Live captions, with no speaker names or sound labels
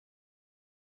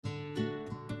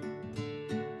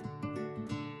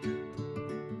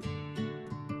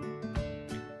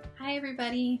Hi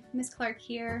everybody, Miss Clark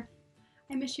here.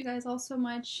 I miss you guys all so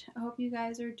much. I hope you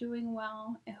guys are doing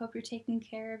well. I hope you're taking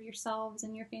care of yourselves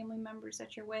and your family members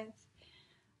that you're with.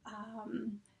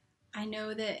 I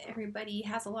know that everybody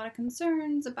has a lot of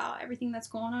concerns about everything that's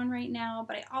going on right now,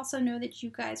 but I also know that you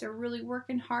guys are really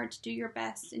working hard to do your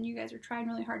best, and you guys are trying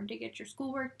really hard to get your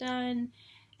schoolwork done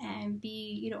and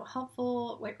be,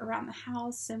 helpful around the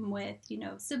house and with,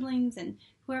 siblings and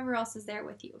whoever else is there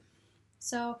with you.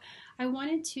 So I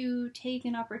wanted to take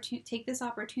this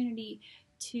opportunity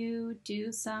to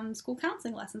do some school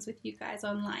counseling lessons with you guys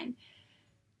online.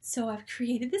 So I've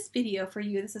created this video for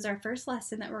you. This is our first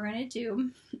lesson that we're going to do,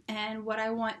 and what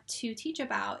I want to teach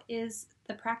about is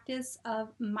the practice of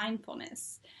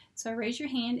mindfulness. So raise your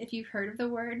hand if you've heard of the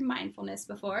word mindfulness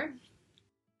before.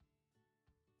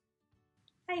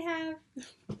 I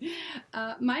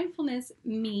have. Mindfulness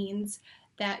means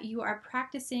that you are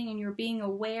practicing and you're being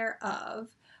aware of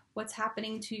what's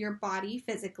happening to your body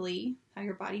physically, how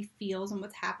your body feels and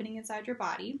what's happening inside your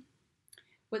body,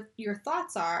 what your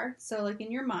thoughts are, so like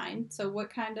in your mind, so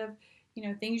what kind of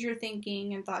things you're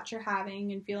thinking and thoughts you're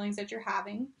having and feelings that you're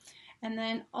having, and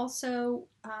then also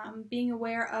being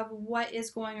aware of what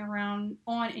is going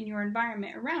on in your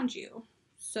environment around you.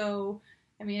 So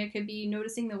it could be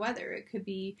noticing the weather, it could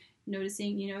be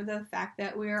noticing the fact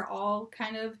that we're all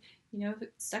kind of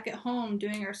stuck at home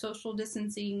doing our social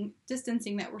distancing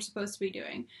that we're supposed to be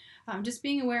doing. Just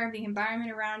being aware of the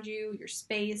environment around you, your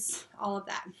space, all of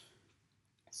that.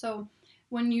 So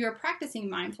when you're practicing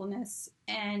mindfulness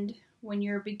and when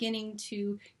you're beginning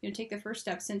to take the first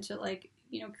steps into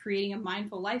creating a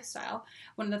mindful lifestyle,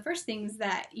 one of the first things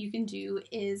that you can do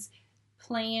is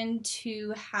plan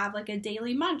to have like a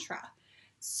daily mantra.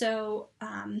 So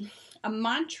a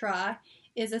mantra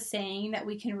is a saying that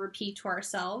we can repeat to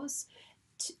ourselves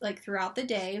throughout the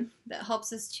day that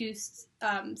helps us to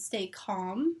stay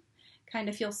calm, kind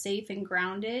of feel safe and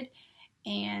grounded,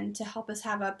 and to help us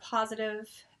have a positive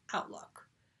outlook.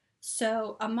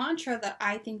 So a mantra that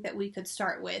I think that we could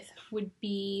start with would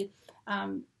be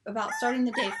about starting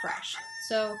the day fresh.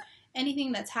 So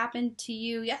anything that's happened to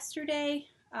you yesterday,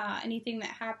 anything that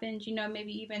happened,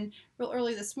 maybe even real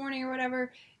early this morning or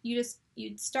whatever,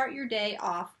 you'd start your day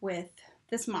off with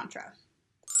this mantra.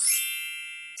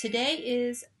 Today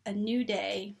is a new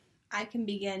day. I can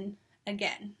begin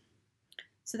again.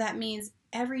 So that means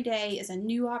every day is a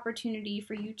new opportunity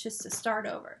for you just to start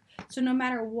over. So no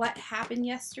matter what happened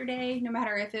yesterday, no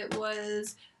matter if it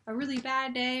was a really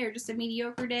bad day or just a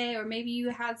mediocre day, or maybe you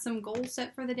had some goals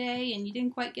set for the day and you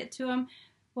didn't quite get to them,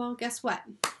 well, guess what?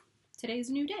 Today's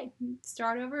a new day.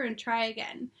 Start over and try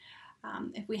again.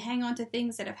 If we hang on to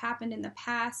things that have happened in the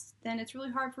past, then it's really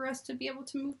hard for us to be able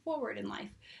to move forward in life.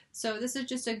 So this is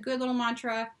just a good little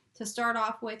mantra to start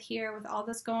off with here with all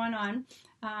this going on.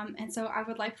 And so I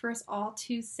would like for us all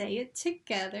to say it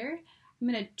together. I'm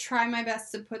going to try my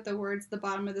best to put the words at the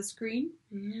bottom of the screen.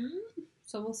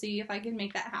 So we'll see if I can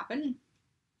make that happen.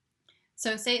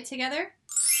 So say it together.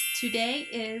 Today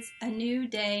is a new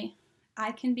day.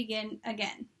 I can begin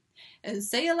again. And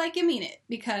say it like you mean it,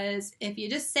 because if you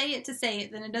just say it to say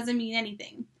it, then it doesn't mean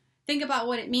anything. Think about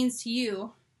what it means to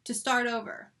you to start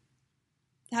over,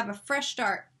 to have a fresh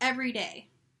start every day.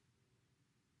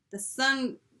 The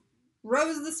sun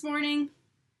rose this morning,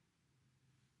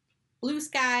 blue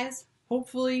skies,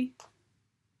 hopefully.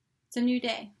 It's a new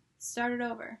day. Start it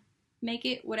over. Make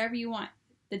it whatever you want.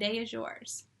 The day is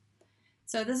yours.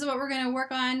 So this is what we're going to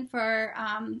work on for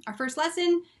our first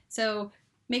lesson. So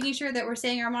making sure that we're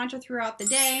saying our mantra throughout the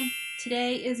day.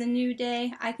 Today is a new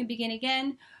day. I can begin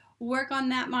again. Work on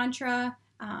that mantra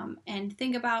and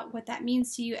think about what that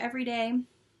means to you every day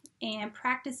and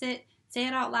practice it. Say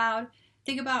it out loud.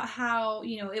 Think about how,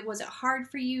 was it hard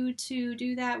for you to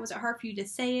do that? Was it hard for you to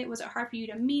say it? Was it hard for you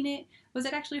to mean it? Was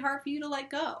it actually hard for you to let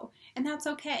go? And that's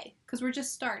okay, because we're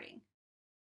just starting.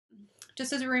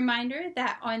 Just as a reminder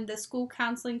that on the school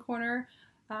counseling corner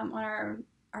on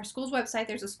our school's website,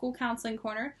 there's a school counseling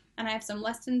corner, and I have some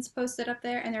lessons posted up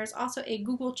there, and there's also a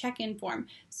Google check-in form.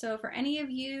 So for any of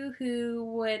you who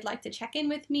would like to check in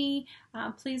with me,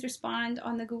 please respond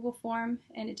on the Google form,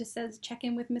 and it just says check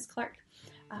in with Miss Clark.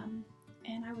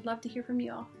 And I would love to hear from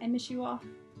you all. I miss you all.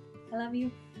 I love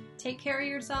you. Take care of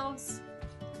yourselves,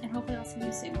 and hopefully I'll see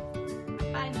you soon.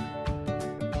 Bye.